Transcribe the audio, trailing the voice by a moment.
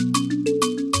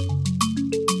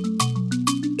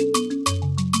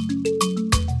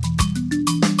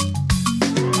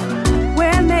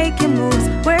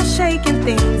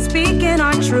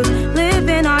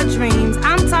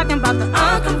about the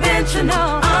unconventional,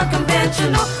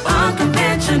 unconventional,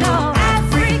 unconventional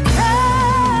African.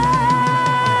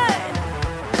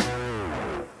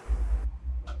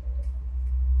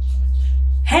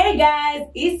 Hey guys,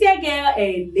 it's your girl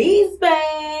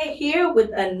Elizabeth here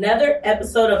with another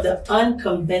episode of the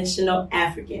Unconventional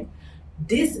African.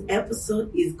 This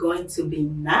episode is going to be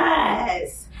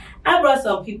nice. I brought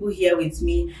some people here with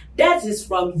me that is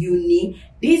from uni.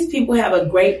 These people have a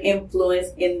great influence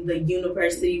in the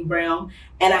university realm,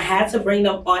 and I had to bring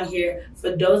them on here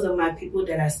for those of my people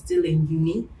that are still in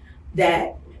uni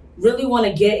that really want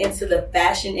to get into the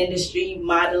fashion industry,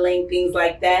 modeling, things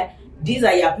like that. These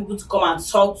are your people to come and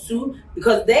talk to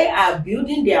because they are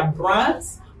building their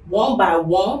brands one by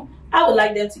one. I would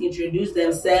like them to introduce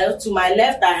themselves. To my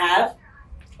left, I have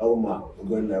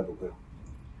Ugonna.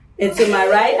 And to my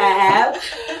right, I have...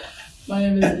 My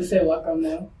name is Uche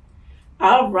Ugonna.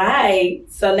 All right.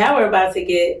 So now we're about to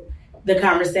get the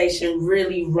conversation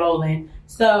really rolling.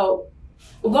 So,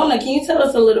 Ugonna, can you tell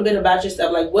us a little bit about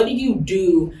yourself? Like, what do you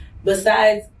do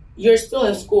besides... You're still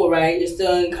in school, right? You're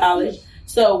still in college.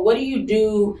 So what do you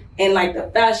do in, like,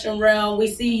 the fashion realm? We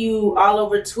see you all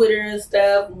over Twitter and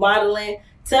stuff, modeling.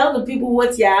 Tell the people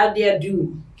what you out there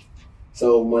do.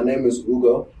 So my name is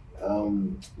Ugo.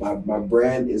 My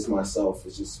brand is myself.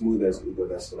 It's just smooth as Ugo.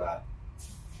 That's what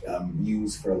I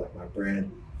use for like my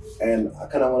brand. And I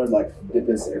kind of want to like dip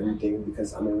into everything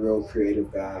because I'm a real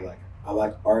creative guy. Like I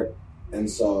like art, and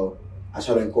so I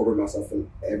try to incorporate myself in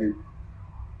every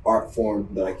art form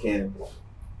that I can.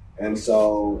 And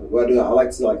so what I do, I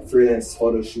like to like freelance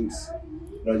photo shoots.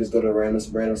 You know, just go to a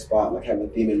random spot, like have a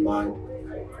theme in mind,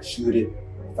 shoot it.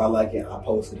 If I like it, I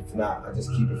post it. If not, I just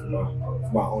keep it for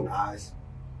my own eyes.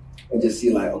 And just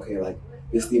see like, okay, like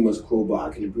this theme was cool, but I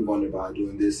can improve on it by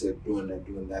doing this or doing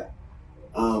that.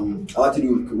 I like to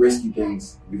do risky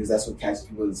things because that's what catches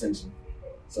people's attention.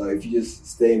 So if you just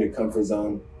stay in your comfort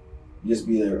zone, you just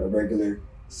be a regular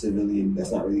civilian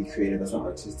that's not really creative, that's not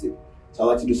artistic. So I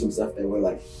like to do some stuff that where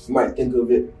like you might think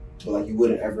of it, but like you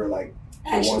wouldn't ever like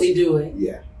actually do it.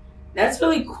 Yeah. That's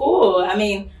really cool. I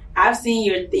mean, I've seen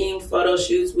your themed photo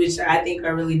shoots, which I think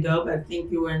are really dope. I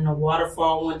think you were in a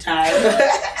waterfall one time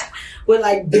with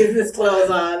like business clothes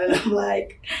on. And I'm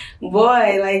like,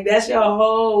 boy, like that's your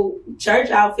whole church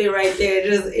outfit right there,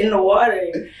 just in the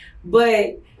water.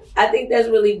 But I think that's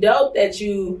really dope that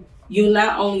you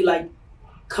not only like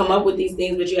come up with these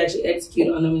things, but you actually execute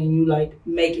on them and you like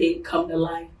make it come to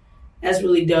life. That's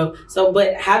really dope. So,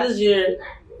 but how does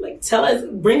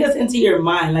bring us into your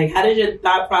mind. Like, how does your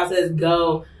thought process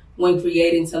go when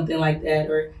creating something like that?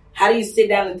 Or how do you sit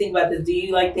down and think about this? Do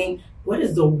you like think, what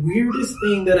is the weirdest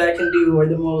thing that I can do or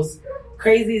the most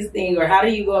craziest thing? Or how do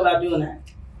you go about doing that?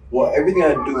 Well, everything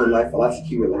I do in life, I like to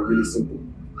keep it like really simple.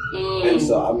 And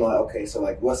so I'm like, okay, so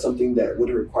like what's something that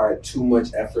wouldn't require too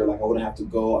much effort? Like I wouldn't have to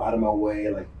go out of my way,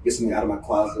 like get something out of my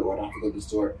closet, or I don't have to go to the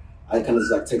store. I kind of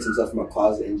just like take some stuff from my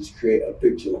closet and just create a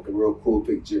picture, like a real cool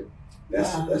picture.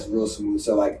 That's real smooth.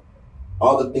 So like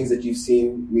all the things that you've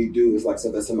seen me do is like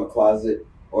stuff that's in my closet,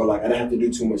 or like I don't have to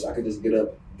do too much. I could just get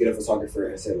a photographer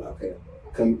and say like, okay,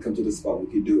 come to the spot. We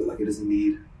could do it. Like it doesn't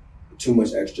need too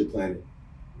much extra planning.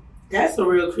 That's a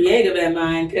real creative at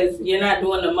mine because you're not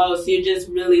doing the most. You're just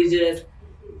really just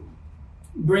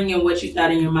bringing what you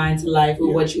thought in your mind to life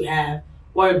with what you have,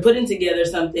 or putting together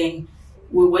something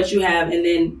with what you have, and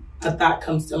then a thought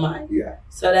comes to mind. Yeah.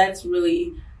 So that's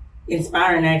really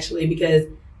inspiring, actually, because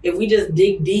if we just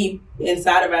dig deep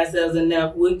inside of ourselves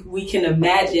enough, we can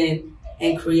imagine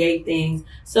and create things.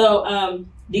 So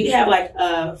do you have like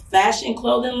a fashion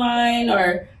clothing line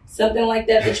or something like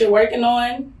that you're working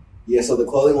on? Yeah, so the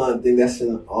clothing line thing, that's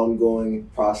an ongoing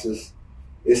process.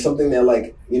 It's something that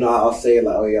like, you know, I'll say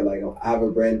like, oh yeah, like I have a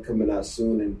brand coming out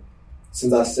soon, and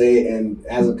since I say it and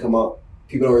it hasn't come out,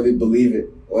 people don't really believe it.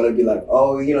 Or they'll be like,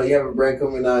 oh, you know, you have a brand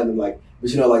coming out, and like, but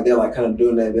you know, like they're like kind of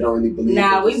doing that. They don't really believe it.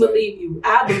 Nah, we believe you.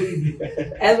 I believe you.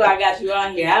 That's why I got you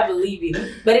on here. I believe you.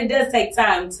 But it does take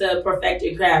time to perfect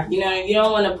your craft. You know, you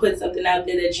don't want to put something out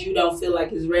there that you don't feel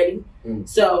like is ready.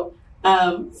 So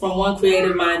from one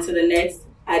creative mind to the next,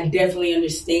 I definitely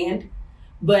understand.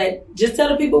 But just tell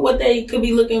the people what they could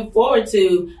be looking forward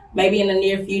to maybe in the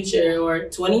near future or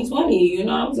 2020, you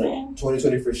know what I'm saying?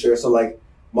 2020 for sure. So like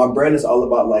my brand is all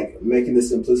about like making the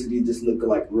simplicity just look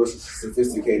like real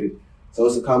sophisticated. So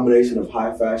it's a combination of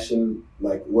high fashion,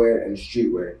 like wear and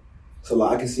streetwear. So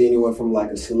like I can see anyone from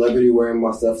like a celebrity wearing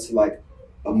my stuff to like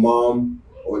a mom,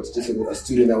 or it's just a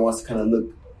student that wants to kind of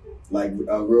look like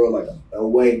a real, like a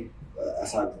way.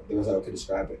 That's how I could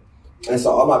describe it. And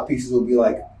so all my pieces will be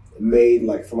like made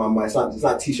like for my, it's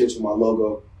not t-shirts with my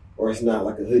logo, or it's not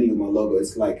like a hoodie with my logo.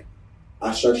 It's like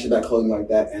I structured that clothing like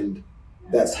that, and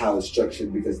that's how it's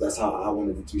structured because that's how I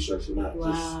wanted it to be structured, not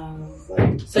just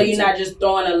like. So you're not just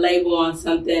throwing a label on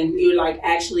something. You're like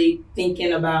actually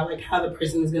thinking about like how the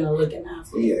person is gonna look in that.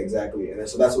 Yeah, exactly. And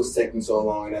so that's what's taking so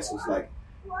long, and that's what's like,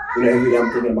 every day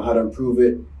I'm thinking about how to improve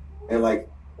it, and like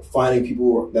finding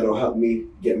people that'll help me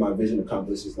get my vision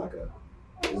accomplished is like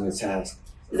a task.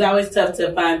 It's always tough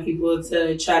to find people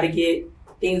to try to get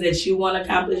things that you want to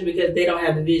accomplish because they don't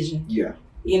have the vision. Yeah.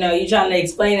 You're trying to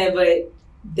explain it, but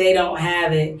they don't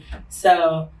have it.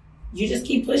 So you just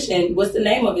keep pushing. What's the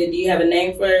name of it? Do you have a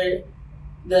name for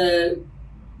the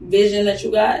vision that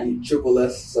you got? Triple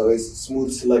S. So it's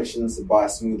Smooth Selections by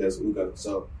Smooth as Ugo.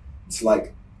 So it's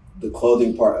like the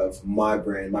clothing part of my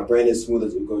brand. My brand is Smooth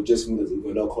as Ugo, just Smooth as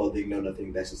Ugo. No clothing, no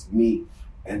nothing. That's just me.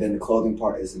 And then the clothing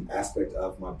part is an aspect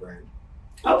of my brand.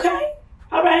 Okay.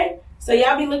 All right. So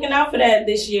y'all be looking out for that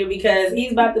this year because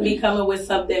he's about to be coming with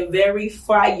something very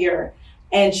fire.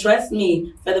 And trust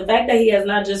me, for the fact that he has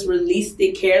not just released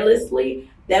it carelessly,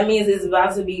 that means it's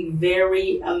about to be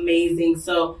very amazing.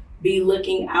 So be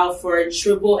looking out for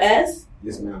Triple S.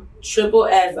 Yes, ma'am. Triple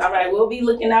S. All right, we'll be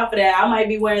looking out for that. I might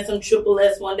be wearing some Triple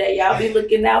S one day. Y'all be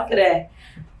looking out for that.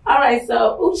 All right,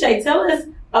 so Uche, tell us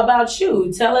about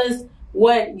you. Tell us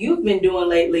what you've been doing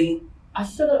lately. I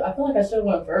feel like I should have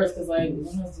went first because like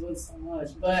one was doing so much.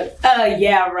 But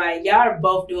yeah, right. Y'all are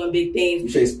both doing big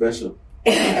things. Uche's special.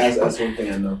 That's one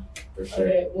thing I know for sure.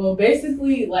 Okay, well,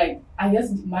 basically, like I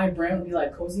guess my brand would be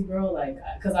like Cozy Girl, like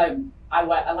because I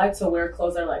like to wear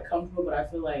clothes that are like comfortable, but I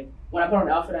feel like when I put on an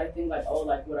outfit, I think like, oh,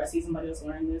 like would I see somebody else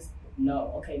wearing this?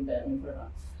 No, okay, bet, let me put it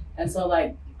on. And so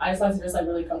like I just like to dress like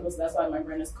really comfortable, so that's why my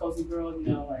brand is Cozy Girl.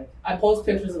 Like I post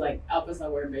pictures of like outfits I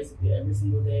wear basically every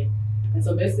single day, and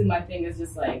so basically my thing is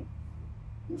just like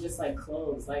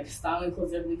clothes, like styling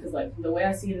clothes, everything. Because like the way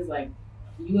I see it is like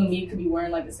you and me could be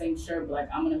wearing like the same shirt, but like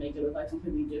I'm gonna make it look like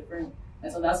completely different.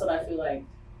 And so that's what I feel like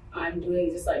I'm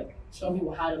doing, just like showing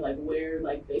people how to like wear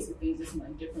like basic things just in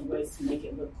like different ways to make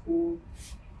it look cool.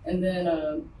 And then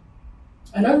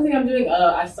another thing I'm doing,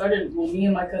 me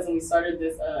and my cousin, we started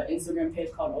this Instagram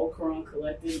page called Ocaron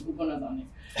Collective. Ugona's on it.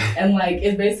 And like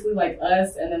it's basically like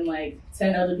us and then like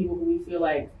 10 other people who we feel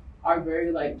like are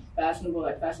very like fashionable,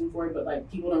 like fashion forward, but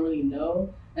like people don't really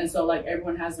know. And so like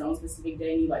everyone has their own specific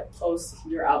day and you like post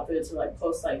your outfits or like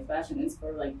post like fashion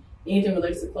inspo, like anything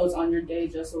related to clothes on your day,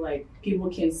 just so like people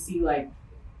can see like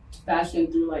fashion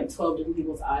through like 12 different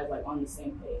people's eyes, like on the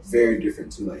same page. Very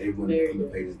different too. Like everyone on the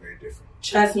page is very different.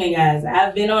 Trust me, guys,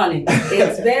 I've been on it.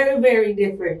 It's very, very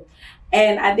different.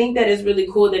 And I think that it's really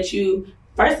cool that you,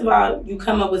 first of all, you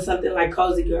come up with something like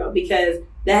Cozy Girl because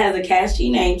that has a catchy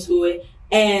name to it.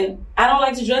 And I don't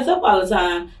like to dress up all the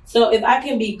time. So if I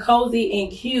can be cozy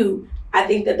and cute, I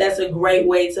think that that's a great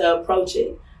way to approach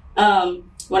it.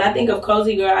 When I think of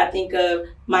Cozy Girl, I think of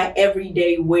my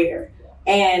everyday wear.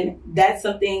 And that's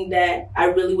something that I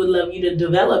really would love you to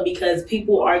develop because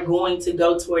people are going to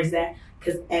go towards that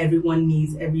because everyone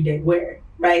needs everyday wear,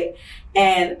 right?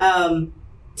 And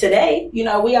today, we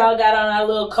all got on our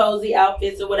little cozy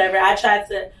outfits or whatever. I tried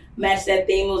to match that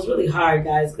theme. It was really hard,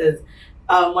 guys, because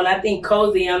when I think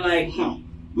cozy, I'm like,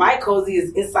 my cozy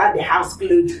is inside the house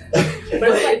glued. But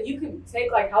it's like you can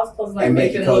take like house clothes and like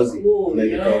make it look cool.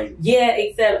 Make it cozy. Yeah,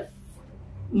 except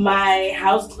my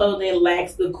house clothing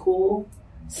lacks the cool.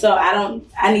 So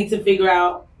I need to figure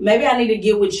out, maybe I need to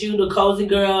get with you, the Cozy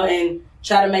Girl, and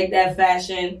try to make that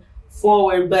fashion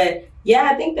forward. But yeah,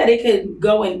 I think that it could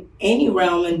go in any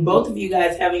realm, and both of you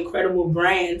guys have incredible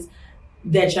brands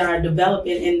that y'all are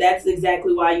developing, and that's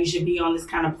exactly why you should be on this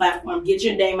kind of platform. Get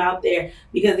your name out there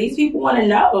because these people want to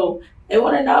know. They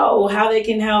want to know how they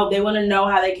can help. They want to know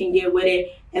how they can get with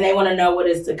it, and they want to know what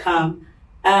is to come.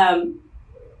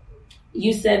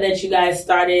 You said that you guys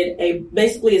started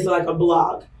basically it's like a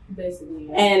blog. Basically,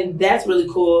 yeah. And that's really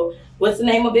cool. What's the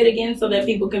name of it again so that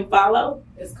people can follow?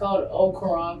 It's called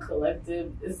Ocaron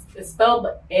Collective. It's spelled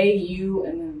A-U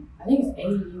and then I think it's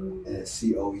A-U. And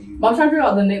C-O-U. I'm trying to figure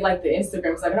out the name, like the Instagram,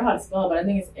 because I don't know how to spell it, but I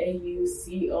think it's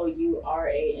A-U-C-O-U-R-A-N-T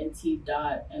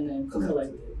dot and then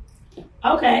Collective.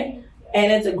 Okay.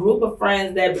 And it's a group of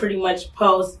friends that pretty much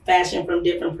post fashion from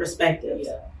different perspectives.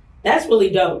 Yeah. That's really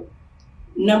dope.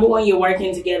 Number one, you're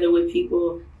working together with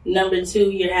people. Number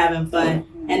two, you're having fun.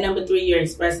 And number three, you're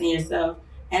expressing yourself.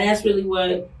 And that's really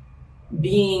what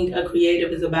being a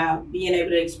creative is about, being able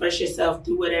to express yourself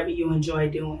through whatever you enjoy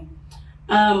doing.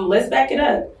 Let's back it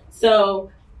up. So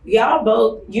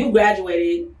you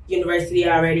graduated university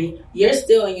already. You're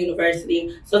still in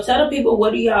university. So tell the people,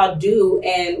 what do y'all do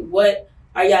and what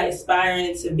are y'all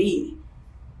aspiring to be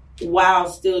while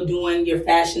still doing your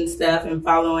fashion stuff and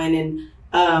following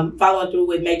through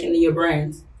with making your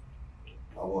brands?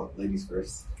 I want ladies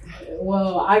first.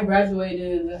 Well, I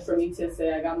graduated from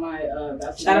UTSA. I got my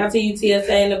bachelor's. Shout out to UTSA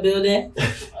in the building. Oh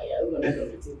yeah, we're gonna go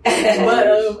there too.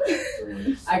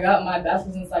 But I got my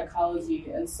bachelor's in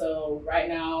psychology, and so right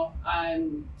now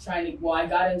I'm trying to. Well, I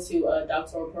got into a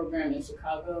doctoral program in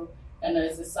Chicago, and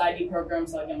there's a PsyD program,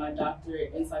 so I get my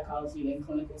doctorate in psychology and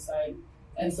clinical psych.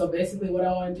 And so basically, what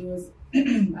I want to do is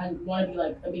I want to be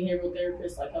like a behavioral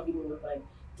therapist, like help people with like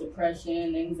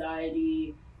depression,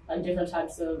 anxiety, like different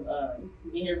types of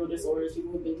behavioral disorders,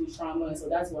 people who've been through trauma. And so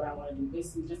that's what I want to do,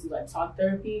 basically just do like talk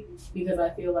therapy, because I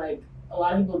feel like a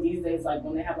lot of people these days, like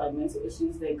when they have like mental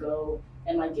issues, they go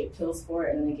and like get pills for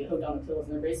it, and then they get hooked on the pills,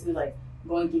 and they're basically like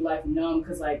going through life numb,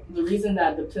 because like the reason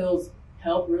that the pills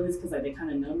help really is because like they kind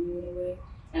of numb you in a way.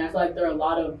 And I feel like there are a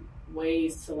lot of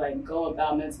ways to like go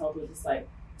about mental health with just like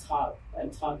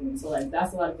talking. So like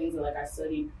that's a lot of things that like I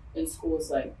studied in school. It's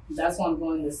like that's why I'm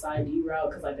going the PsyD route,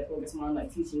 because like they focus more on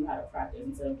like teaching you how to practice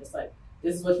instead of just like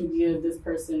this is what you give this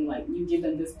person, like you give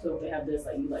them this pill, they have this,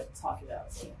 like you like talk it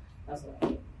out. So that's what I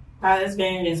do. Wow, that's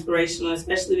very inspirational,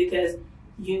 especially because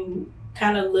you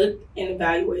kind of looked and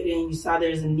evaluated and you saw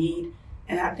there's a need.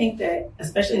 And I think that,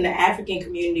 especially in the African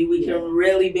community, we can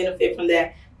really benefit from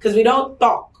that, because we don't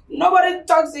talk. Nobody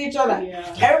talks to each other.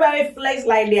 Yeah. Everybody flex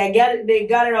like they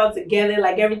got it all together,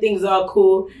 like everything's all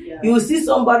cool. Yeah. You will see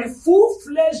somebody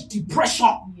full-fledged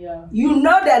depression. Yeah. You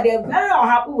know that they're very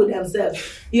unhappy with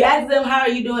themselves. You ask them, how are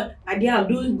you doing? I'm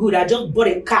doing good. I just bought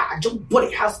a car. I just bought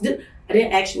a house. I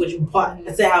didn't ask you what you bought.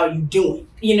 I said, how are you doing?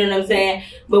 You know what I'm saying?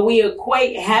 But we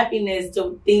equate happiness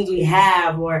to things we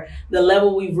have, or the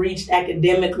level we've reached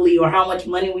academically, or how much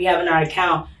money we have in our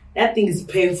account. That thing is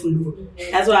painful.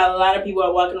 Mm-hmm. That's why a lot of people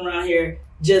are walking around here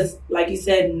just, like you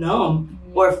said, numb,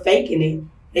 or faking it.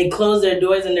 They close their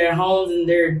doors in their homes and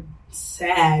they're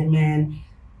sad, man.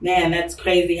 Man, that's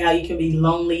crazy how you can be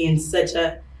lonely in such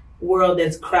a world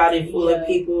that's crowded full of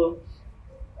people.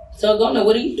 So, Ugonna,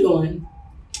 what are you doing?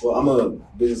 Well, I'm a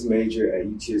business major at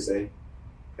UTSA,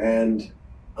 and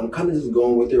I'm kind of just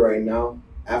going with it right now.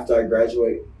 After I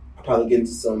graduate, I'll probably get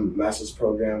into some master's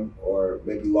program or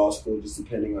maybe law school, just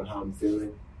depending on how I'm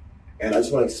feeling. And I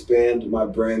just want to expand my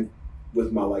brand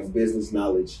with my like business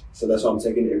knowledge. So that's why I'm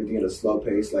taking everything at a slow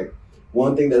pace. Like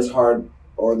one thing that's hard,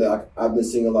 or that I've been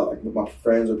seeing a lot, like with my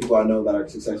friends or people I know that are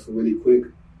successful really quick,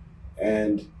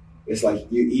 and it's like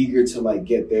you're eager to like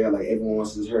get there. Like everyone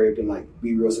wants to just hurry up and like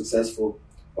be real successful.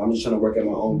 But I'm just trying to work at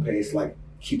my own pace, like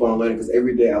keep on learning, because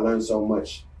every day I learn so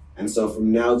much. And so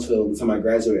from now till the time I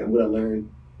graduate, I'm gonna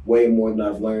learn way more than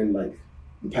I've learned like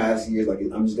the past years. Like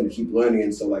I'm just gonna keep learning,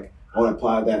 and so like I want to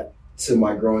apply that to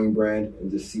my growing brand and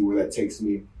just see where that takes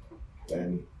me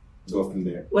and go from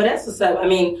there. Well, that's what's up. I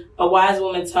mean, a wise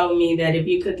woman told me that if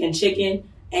you're cooking chicken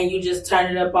and you just turn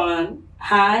it up on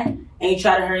high and you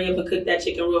try to hurry up and cook that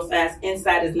chicken real fast,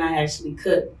 inside is not actually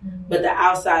cooked, but the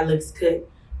outside looks cooked.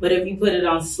 But if you put it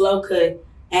on slow cook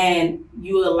and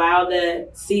you allow the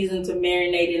season to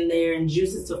marinate in there and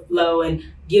juices to flow and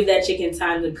give that chicken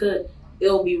time to cook,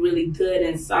 it'll be really good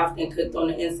and soft and cooked on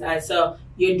the inside. So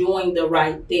you're doing the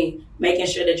right thing, making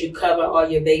sure that you cover all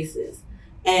your bases.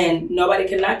 And nobody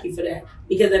can knock you for that,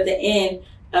 because at the end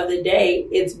of the day,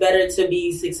 it's better to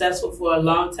be successful for a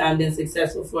long time than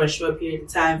successful for a short period of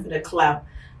time for the clout.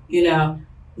 You know,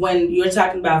 when you're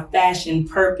talking about fashion,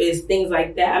 purpose, things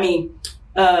like that, I mean,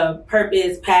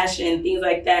 purpose, passion, things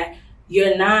like that,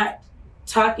 you're not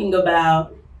talking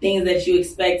about things that you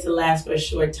expect to last for a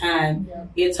short time. Yeah.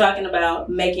 You're talking about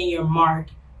making your mark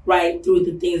right through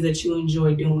the things that you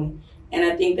enjoy doing. And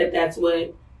I think that that's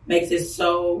what makes it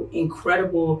so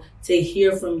incredible to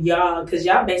hear from y'all, because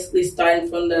y'all basically starting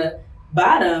from the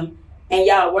bottom and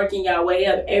y'all working y'all way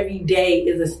up. Every day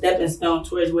is a stepping stone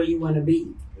towards where you want to be.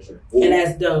 Sure. And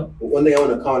that's dope. One thing I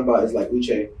want to comment about is like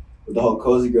Uche, with the whole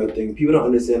cozy girl thing. People don't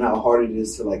understand how hard it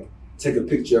is to like take a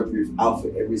picture of your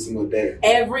outfit every single day.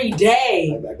 Every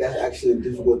day. Like that's actually a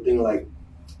difficult thing. Like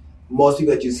most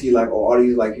people that you see, like, or all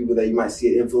these like people that you might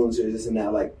see at influencers, this and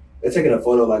that, like they're taking a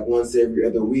photo like once every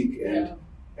other week,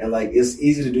 and like it's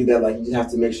easy to do that. Like you just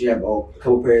have to make sure you have a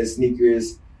couple pairs of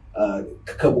sneakers, a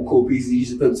couple cool pieces. You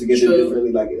just put them together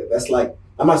differently. Like that's like,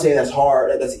 I'm not saying that's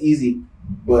hard, that's easy,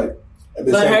 but at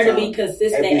the same her time, to be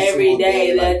consistent every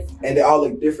day, like, and they all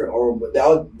look different, but they're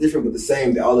all different but the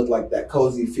same. They all look like that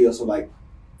cozy feel. So like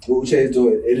what Uche is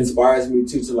doing, it inspires me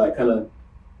too to like kind of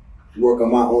work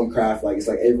on my own craft. Like it's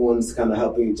like everyone's kind of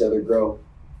helping each other grow,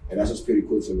 and that's what's pretty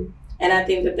cool to me. And I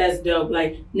think that that's dope.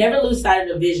 Like never lose sight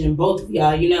of the vision, both of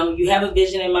y'all. You know, you have a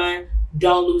vision in mind,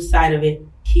 don't lose sight of it.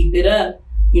 Keep it up.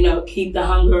 You know, keep the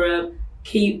hunger up.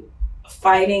 Keep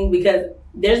fighting, because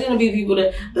there's going to be people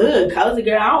that, cozy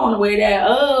girl, I don't want to wear that.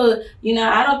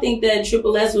 I don't think that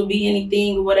Triple S will be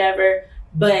anything or whatever.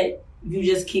 But you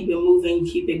just keep it moving,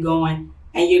 keep it going,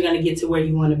 and you're going to get to where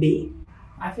you want to be.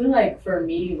 I feel like for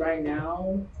me right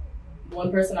now,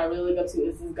 one person I really look up to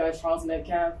is this guy, Charles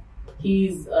Metcalf.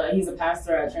 He's a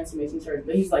pastor at Transformation Church,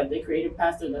 but he's like the creative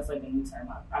pastor. That's like a new term.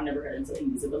 I've never heard it until he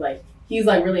used it. But like he's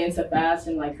like really into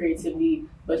fashion, like creativity,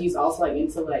 but he's also like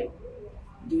into like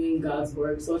doing God's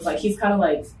work. So it's like he's kind of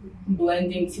like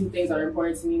blending two things that are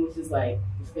important to me, which is like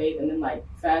faith and then like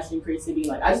fashion, creativity.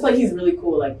 Like I just like he's really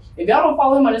cool. Like if y'all don't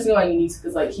follow him on Instagram, like you need to,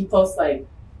 because like he posts like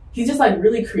he's just like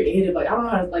really creative. Like I don't know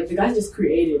how to, like the guy's just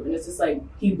creative, and it's just like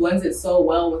he blends it so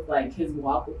well with like his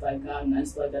walk with like God, and I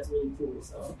just feel like that's really cool.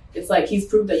 So it's like he's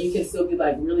proved that you can still be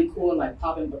like really cool and like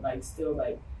popping, but like still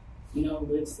like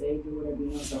live safe or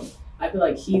whatever. So I feel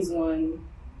like he's one.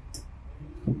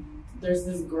 There's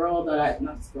this girl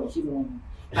she's a woman.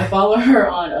 I follow her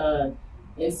on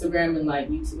Instagram and like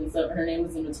YouTube and stuff. Her name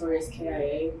is the Notorious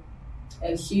KIA,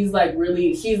 and she's like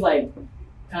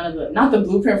kind of not the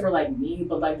blueprint for like me,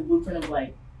 but like the blueprint of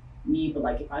like me, but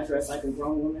like if I dress like a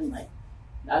grown woman, like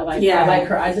I like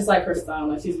her. I just like her style.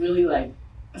 Like she's really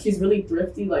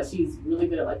thrifty. Like she's really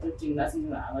good at like thrifting. That's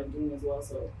something that I like doing as well.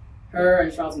 So her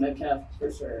and Charles Metcalf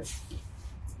for sure.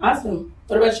 Awesome.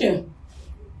 What about you?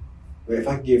 If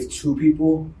I could give two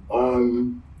people,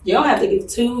 you don't have to give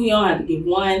two. You don't have to give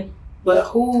one. But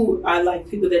who are like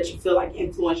people that you feel like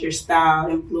influence your style,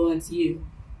 influence you?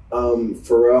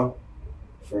 Pharrell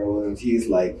Williams. He's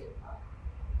like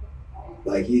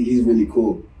he's really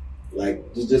cool.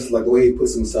 Like just like the way he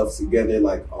puts himself together,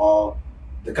 like all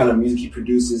the kind of music he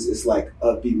produces, it's like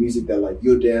upbeat music that like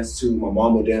you'll dance to, my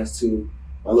mom will dance to,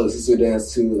 my little sister will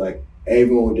dance to, like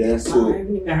everyone will dance to. I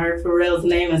haven't even heard Pharrell's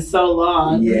name in so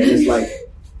long. Yeah, it's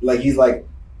like he's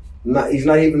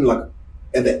not even like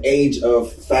at the age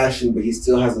of fashion, but he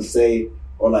still has a say,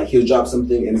 or like he'll drop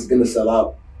something and it's gonna sell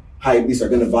out. Hype beasts are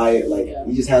gonna buy it. Like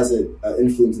he just has an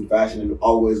influence in fashion and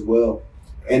always will,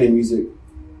 and in music.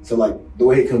 So like the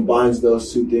way he combines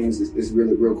those two things is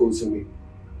really real cool to me.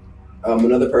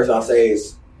 Another person I'll say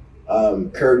is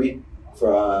Kirby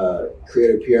for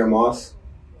creator Pierre Moss.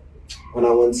 When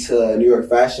I went to New York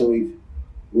Fashion Week,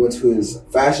 we went to his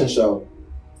fashion show,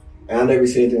 and I never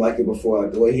seen anything like it before.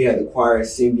 Like the way he had the choir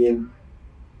singing,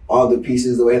 all the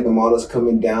pieces, the way he had the models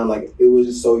coming down, like it was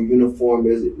just so uniform.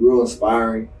 It was real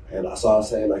inspiring. And I saw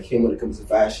saying like him when it comes to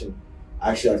fashion,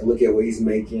 I actually like look at what he's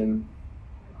making,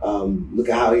 look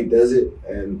at how he does it,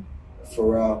 and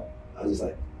Pharrell, I just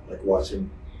like watching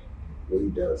what he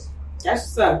does. That's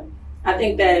what's up. I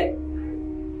think that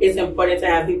it's important to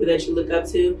have people that you look up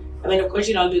to. I mean, of course,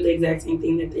 you don't do the exact same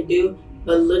thing that they do,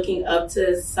 but looking up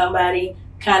to somebody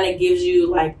kind of gives you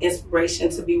like inspiration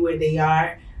to be where they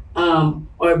are,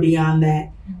 or beyond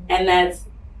that. And that's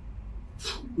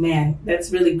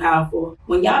really powerful.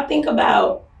 When y'all think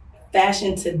about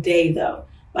fashion today, though,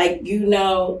 like,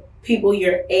 people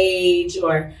your age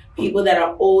or people that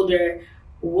are older,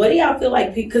 what do y'all feel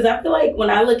like? Because I feel like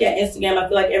when I look at Instagram, I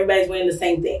feel like everybody's wearing the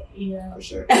same thing. Yeah, for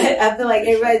sure. I feel like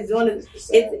everybody's doing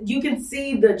it. You can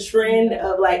see the trend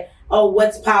of like, oh,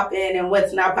 what's popping and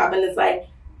what's not popping. It's like,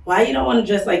 why you don't want to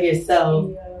dress like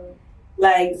yourself? Yeah.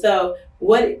 Like, so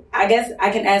what, I guess I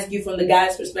can ask you from the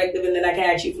guy's perspective, and then I can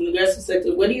ask you from the girl's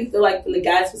perspective. What do you feel like from the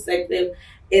guy's perspective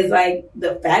is like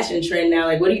the fashion trend now?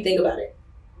 Like, what do you think about it?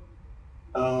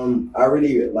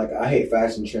 I hate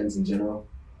fashion trends in general.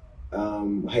 I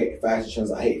hate fashion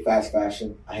trends. I hate fast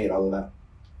fashion. I hate all of that.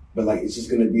 But like, it's just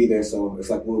going to be there. So it's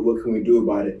like, what can we do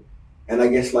about it? And I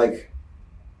guess like,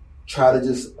 try to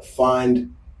just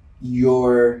find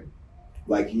your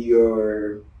I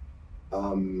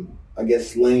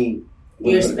guess lane.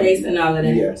 Your space and all of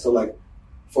that. Yeah. So like,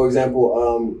 for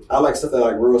example, I like stuff that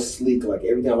like real sleek. Like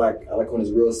everything I like when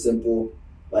it's real simple.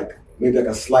 Like maybe like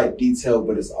a slight detail,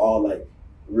 but it's all like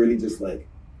really just like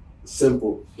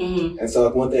simple. Mm-hmm. And so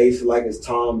like one thing I used to like is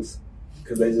Toms,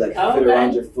 because they just like fit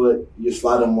around your foot. You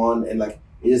slide them on, and like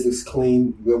it just looks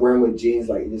clean. You're wearing with jeans,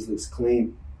 like it just looks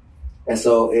clean. And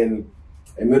so in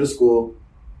middle school,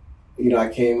 I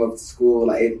came up to school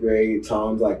like 8th grade.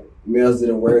 Toms, like males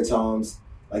didn't wear Toms,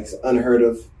 like it's unheard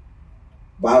of.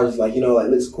 But I was just like, it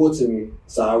looks cool to me.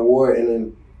 So I wore it,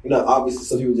 and then obviously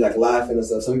some people just like laughing and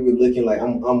stuff. Some people looking like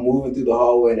I'm moving through the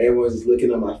hallway and everyone's just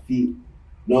looking at my feet.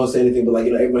 No one say anything, but like,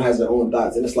 everyone has their own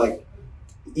thoughts. And it's like,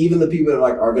 even the people that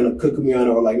like are gonna cook me on it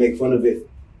or like make fun of it,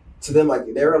 to them,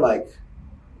 like they're like,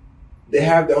 they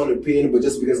have their own opinion, but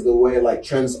just because of the way like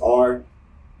trends are,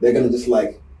 they're gonna just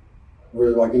like,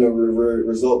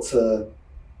 result to,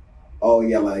 oh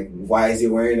yeah, like why is he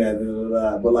wearing that? Blah, blah,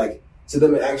 blah. But like to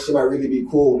them it actually might really be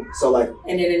cool. So like,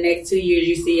 and in the next 2 years,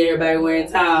 you see everybody wearing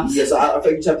tops. Yeah, so I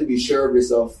think you just have to be sure of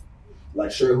yourself,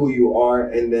 like sure who you are,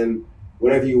 and then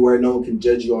whatever you wear, no one can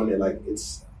judge you on it. Like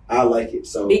I like it.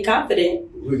 So be confident.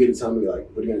 Who are you gonna tell me? Like,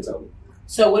 what are you gonna tell me?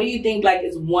 So what do you think like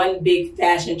is one big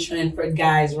fashion trend for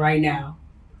guys right now?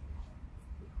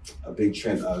 A big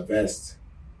trend, vest.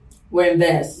 Wearing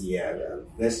vests. Yeah,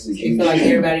 vests is a You huge. feel like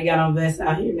everybody got on vests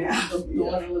out here now. The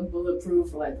ones that look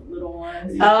bulletproof, like the little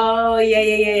ones. Oh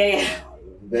yeah.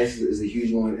 Vest is a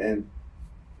huge one, and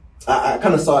I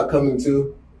kind of saw it coming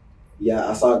too. Yeah,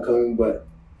 I saw it coming, but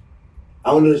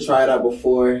I wanted to try it out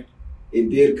before it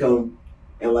did come,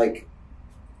 and like,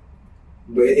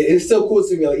 but it's still cool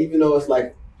to me. Like, even though it's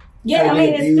like, yeah, I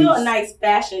mean it's still a nice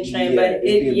fashion trend, but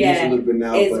a little bit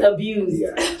now, it's but abused.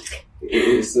 Yeah,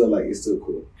 it's still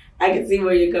cool. I can see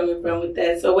where you're coming from with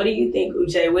that. So what do you think,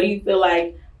 Uche? What do you feel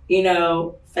like,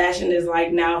 fashion is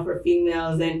like now for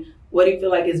females, and what do you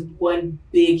feel like is one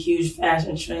big, huge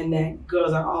fashion trend that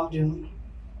girls are all doing?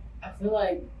 I feel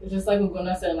like it's just like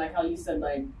Ugonna said, like how you said,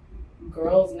 like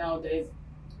girls nowadays,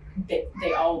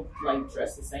 they all like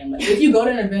dress the same. Like if you go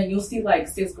to an event, you'll see like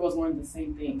 6 girls wearing the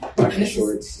same thing. Biker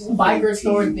shorts, biker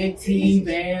shorts, big tee,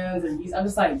 Vans, and I'm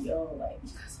just like, yo, like you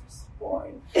guys are so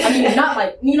boring. I mean, not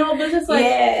like but it's just like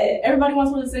everybody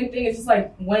wants to wear the same thing. It's just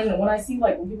like when I see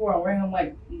like what people are wearing, I'm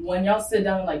like, when y'all sit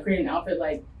down and like create an outfit,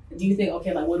 like, do you think,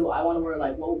 okay, like what do I want to wear?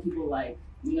 Like what will people like?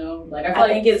 Like I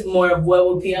think it's more of what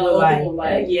will people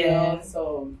like. Yeah.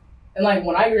 So, and like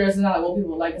when I dress, it's not like what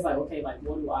people like. It's like, okay, like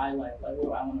what do I like? Like what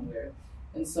do I want to wear?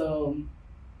 And so,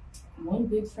 one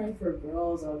big trend for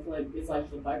girls, I feel like is like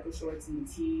the biker shorts and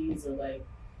the tees, or like,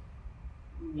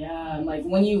 and like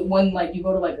when you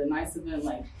go to like a nice event,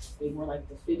 like they wear like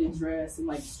the fitted dress and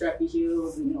like strappy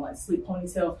heels and like sleek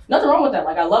ponytail. Nothing wrong with that.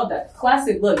 Like I love that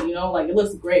classic look. Like it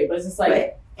looks great, but it's just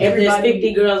like. If there's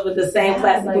 50 girls with the same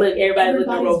classic look, everybody's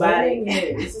looking robotic.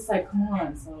 It's just like, come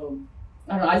on. So,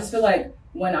 I don't know. I just feel like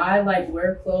when I like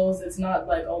wear clothes, it's not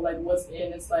like, oh, like what's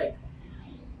in. It's like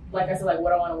I said, like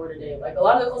what I want to wear today. Like a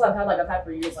lot of the clothes I've had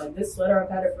for years. Like this sweater,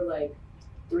 I've had it for like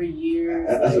 3 years.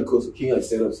 That's a cool. So can you like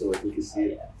stand up so like we can see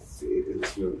it? It's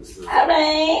real. All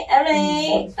right,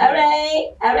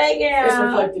 girl. It's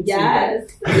reflective too.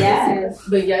 Yes.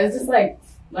 But yeah, it's just like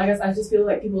I just feel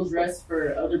like people dress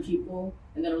for other people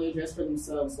and they don't really dress for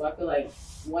themselves. So I feel like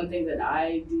one thing that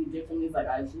I do differently is like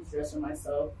I just dress for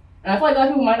myself. And I feel like a lot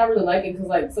of people might not really like it because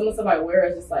like some of the stuff I wear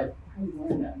is just like, how are you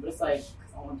wearing that? But it's like,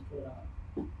 because I want to put it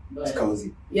on. But it's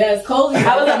cozy. Yeah, it's cozy.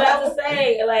 I was about to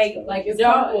say, like it's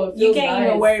comfortable. You can't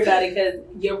even worry about it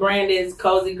because your brand is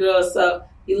Cozy Girl. So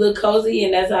you look cozy,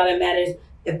 and that's all that matters.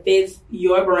 If it's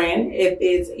your brand, if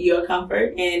it's your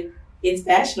comfort, and it's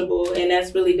fashionable, and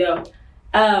that's really dope.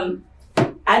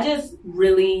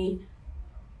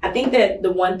 I think that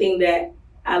the one thing that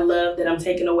I love that I'm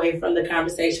taking away from the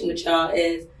conversation with y'all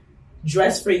is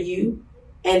dress for you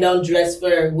and don't dress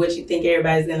for what you think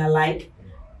everybody's gonna like.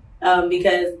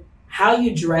 Because how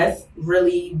you dress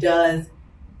really does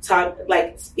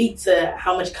speak to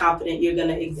how much confidence you're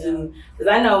gonna exude.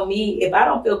 Because I know me, if I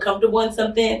don't feel comfortable in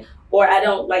something or I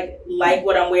don't like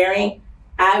what I'm wearing,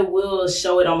 I will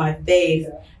show it on my face.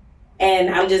 Yeah. And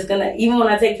I'm just gonna, even when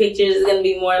I take pictures, it's gonna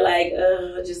be more like,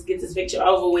 just get this picture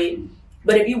over with.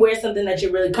 But if you wear something that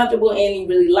you're really comfortable in, you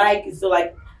really like, you feel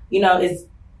like, it's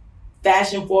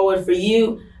fashion forward for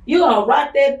you, you're gonna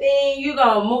rock that thing, you're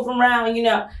gonna move around, and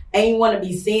you wanna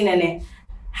be seen in it.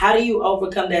 How do you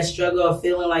overcome that struggle of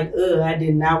feeling like, I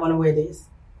did not wanna wear this?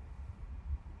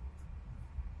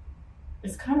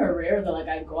 It's kind of rare that like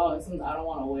I go out and something I don't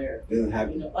want to wear. It doesn't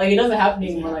happen. Like it doesn't happen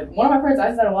anymore. Like one of my friends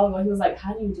I said a while ago, he was like,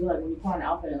 "How do you do like when you put on an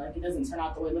outfit and like it doesn't turn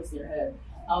out the way it looks in your head?"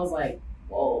 I was like,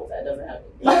 "Whoa, that doesn't happen."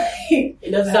 It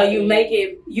doesn't. So you make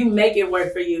it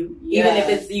work for you, even if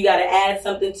it's you got to add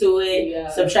something to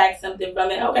it, subtract something from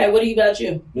it. Okay, what about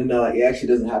you? No, it actually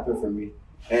doesn't happen for me.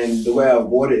 And the way I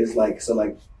avoid it is like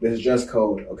there's dress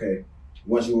code. Okay,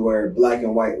 once you wear black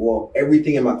and white, well,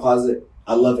 everything in my closet.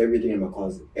 I love everything in my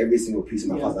closet. Every single piece in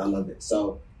my closet, I love it.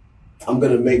 So I'm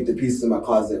going to make the pieces in my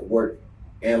closet work.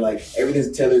 And like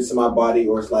everything's tailored to my body,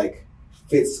 or it's like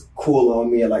fits cool on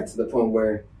me, like to the point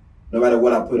where no matter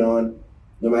what I put on,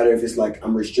 no matter if it's like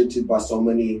I'm restricted by so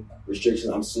many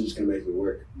restrictions, I'm still just going to make it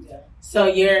work. Yeah. So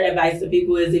your advice to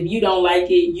people is if you don't like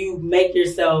it, you make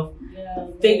yourself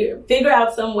figure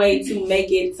out some way to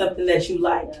make it something that you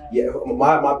like. Yeah,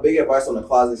 my big advice on the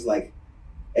closet is like,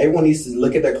 everyone needs to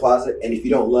look at their closet, and if you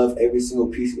don't love every single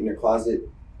piece in your closet,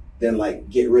 then like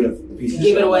get rid of the pieces.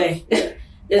 Give it away.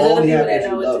 There's other Only people have that what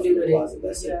know you what love to in do your with it. closet.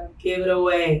 That's Yeah. it. Give it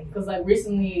away. Because like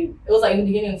recently, it was like in the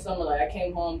beginning of summer, like I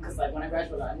came home because like when I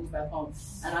graduated, I moved back home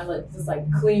and I like just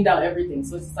like cleaned out everything.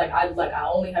 So it's just like I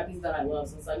only have pieces that I love.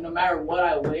 So it's like no matter what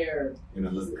I wear, You know,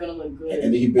 it's look. gonna look good.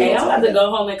 And then you build Hey, on I'm top about of to that.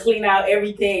 go home and clean out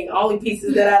everything. Only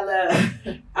pieces that I love.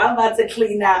 I'm about to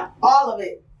clean out all of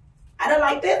it. I don't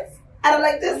like this. I don't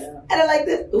like this. Yeah. I don't like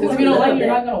this. Ooh, Because if I you don't love like it, you're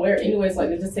that. not gonna wear it anyways. Like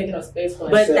it's just taking up space for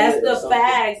like. But Sell that's it or the something.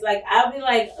 facts. Like I'll be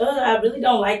like, I really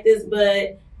don't like this,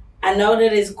 but I know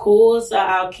that it's cool, so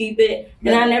I'll keep it.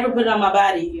 And I never put it on my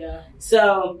body. Yeah.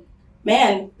 So,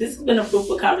 man, this has been a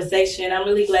fruitful conversation. I'm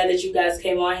really glad that you guys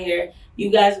came on here.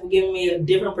 You guys were giving me a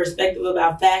different perspective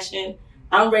about fashion.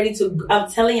 I'm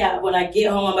telling you, when I get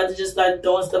home, I'm about to just start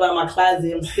throwing stuff out my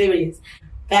closet. I'm serious.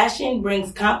 Fashion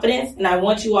brings confidence, and I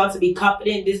want you all to be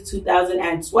confident this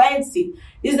 2020.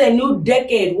 This is a new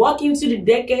decade. Walk into the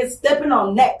decade, stepping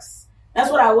on next.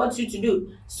 That's what I want you to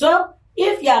do. So,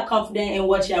 if you are confident in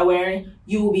what you are wearing,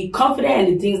 you will be confident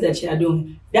in the things that you are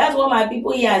doing. That's what my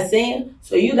people here are saying.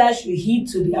 So, you guys should heed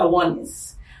to their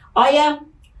oneness. Oh, yeah?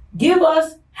 Give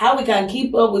us how we can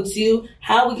keep up with you,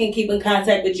 how we can keep in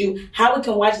contact with you, how we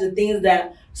can watch the things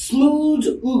that Smooth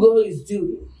Ugo is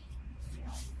doing.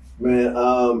 Man,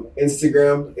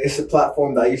 Instagram, it's a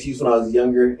platform that I used to use when I was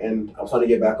younger, and I'm trying to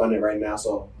get back on it right now.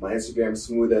 So my Instagram is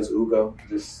smooth as Ugo.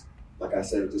 Just like I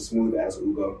said, just smooth as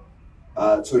Ugo.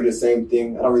 Twitter, the same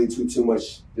thing. I don't really tweet too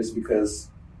much just because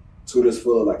Twitter's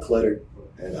full of like clutter,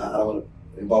 and I don't want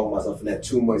to involve myself in that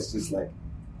too much. Just like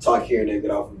talk here and then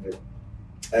get off of it.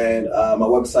 And my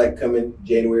website coming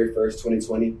January 1st,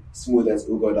 2020,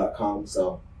 smoothazugo.com.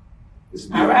 So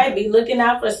All right, be looking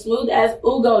out for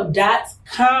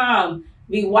smoothazugo.com.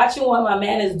 Be watching what my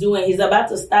man is doing. He's about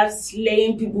to start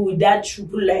slaying people with that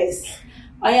triple S.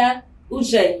 Oh yeah,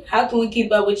 Uche, how can we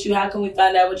keep up with you? How can we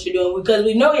find out what you're doing? Because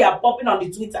we know you are popping on the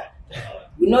Twitter.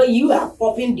 We know you are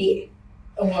popping there.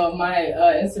 Well, my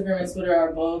Instagram and Twitter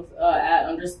are both at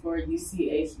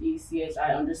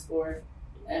 _UCHECHI_.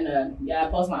 And yeah, I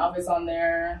post my outfits on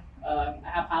there. I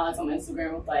have highlights on my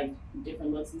Instagram with like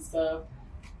different looks and stuff.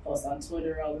 Post on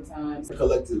Twitter all the time.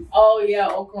 Collective. Oh yeah,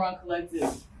 Okuran Collective.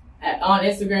 On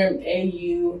Instagram,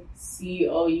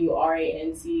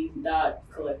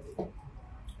 AUCOURANT.collective.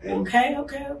 And Okay.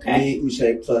 me,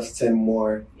 Uche, plus 10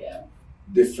 more Yeah.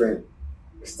 different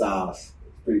styles.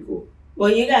 It's pretty cool.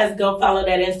 Well, you guys go follow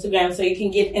that Instagram so you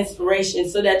can get inspiration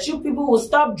so that you people will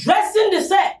stop dressing the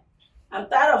same. I'm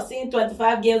tired of seeing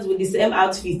 25 girls with the same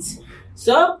outfit.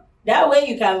 So that way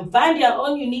you can find your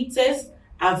own unique taste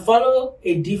and follow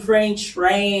a different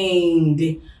trend.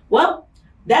 Well,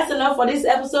 that's enough for this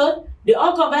episode. The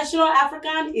Unconventional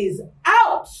African is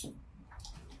out.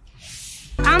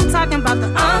 I'm talking about the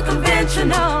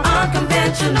unconventional